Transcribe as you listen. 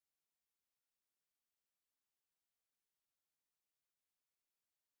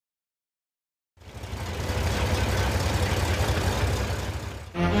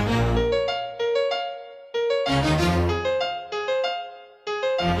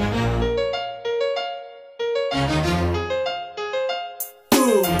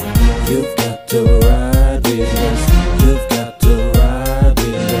You've got to ride with us. You've got to ride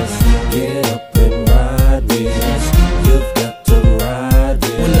with us. Get up and ride with us. You've got to ride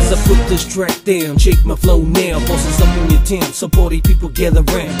with us. Well, as I put this track down, shake my flow now. Bosses up in your town, so party people gather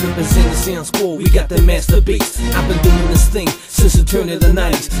round. Represent the sound squad, we got the master beats. I've been doing this thing since the turn of the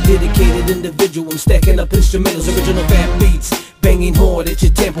 90s. Dedicated individual, I'm stacking up instrumentals, original fat beats. Banging hard at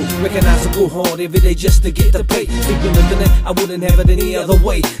your temple, recognizable hard every day just to get the pay. Sleeping living it, I wouldn't have it any other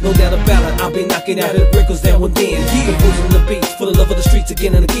way. No doubt about it, I'll be knocking out the records down one then. Composing the beats for the love of the streets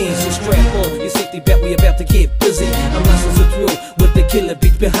again and again. So strap on your safety belt, we about to get busy. I'm licensed to thrill with the killer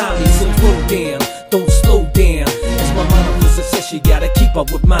beats behind me. So throw down, don't slow down. That's my motto for success, you gotta keep up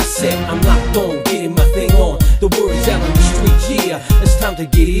with my set. I'm locked on, getting my thing on. The words out on the streets, yeah, it's time to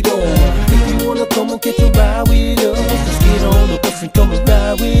get it on. If you wanna come and catch a ride with us, just get on the bus and come and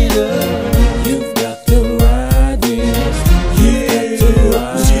ride with us. You've got to ride with us. Yeah,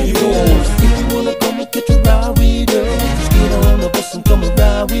 If you wanna come and catch a ride with us, just get on the bus and come and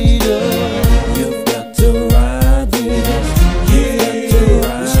ride with us. you've got to ride with us.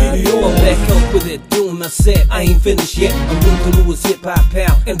 I'm back up with it, doing my set, I ain't finished yet. I'm Luther Lewis, hip hop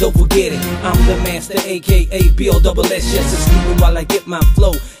pal, and don't forget it, I'm the master, aka BLSS. Yes, it's moving while I get my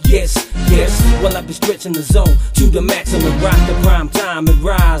flow. Yes, yes, while I be stretching the zone to the maximum, rock the prime time and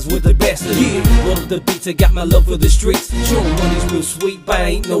rise with the best of you. Roll up the beats, I got my love for the streets. Sure, money's real sweet, but I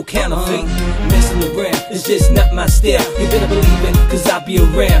ain't no counterfeit. Messing around, it's just not my style. You better believe it, cause I'll be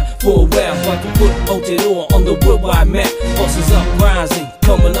around for a while. If I can put Otero on the worldwide map. Bosses up, rising,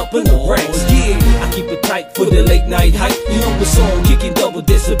 coming up in the ranks. Yeah, I keep it tight for the late night hype. You know the song, kicking double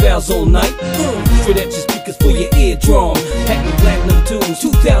decibels all night. Straight at your speakers for your eardrum. Packing platinum tunes,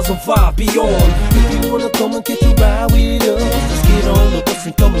 2005 beyond. If you wanna come and catch a ride with us, just get on the bus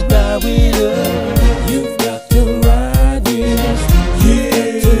and come and ride with us. You've got to ride with us.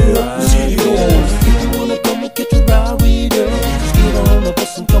 If you wanna come and catch a ride with us, just get on the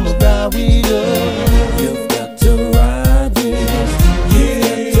bus and come and ride with us. You've got to ride with us.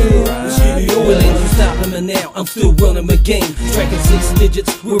 Well, ain't no stopping me now, I'm still running my game. Tracking 6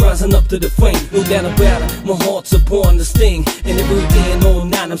 digits, we're rising up to the fame. No doubt about it, my heart's upon the sting. And every day and all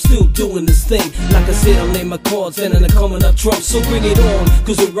night, I'm still doing this thing. Like I said, I'm laying my cards and I'm coming up trump. So bring it on,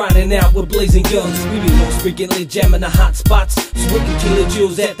 cause we're riding out with blazing guns. We be most frequently jamming the hot spots. Sweating killer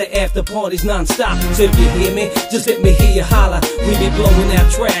jewels at the after parties non-stop. So if you hear me, just let me hear you holler. We be blowing out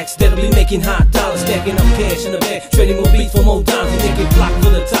tracks that'll be making hot dollars. Stacking up cash in the back, trading more beats for more dimes. We make it block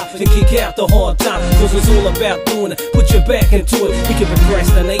for the top and kick out the hard time. Cause it's all about doing it, put your back into it. We can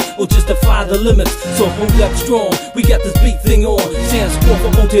procrastinate or just defy the limits. So hold up strong, we got this beat thing on. Sounds score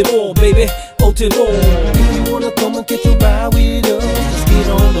for Otero, baby, Otero. If you wanna come and catch a ride with us, just get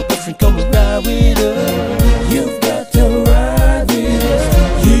on the bus and come and ride with us. You've got to ride with us.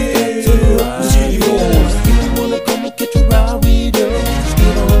 If you wanna come and catch a ride with us, just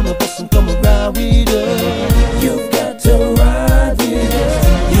get on the bus and come and ride with us. You've got to ride with us.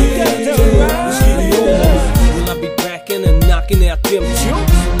 Will I be backing and knocking out them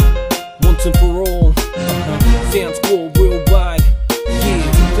chumps? Once and for all, Sound Squad worldwide. Yeah,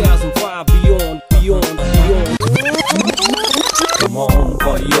 2005 beyond. Come on,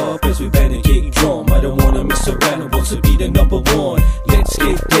 party up as we bang and kick drum. I don't wanna miss around, I want to be the #1. Let's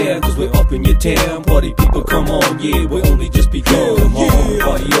get there, cause we're up in your town. Party people, come on, yeah, we're only just begun. Come on,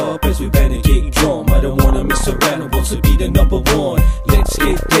 party up as we bang and kick drum. I don't wanna miss around, I want to be the #1. Let's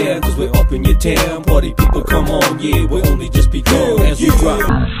get there, cause we're up in your town. Party people, come on, yeah, we're only just begun as we drop.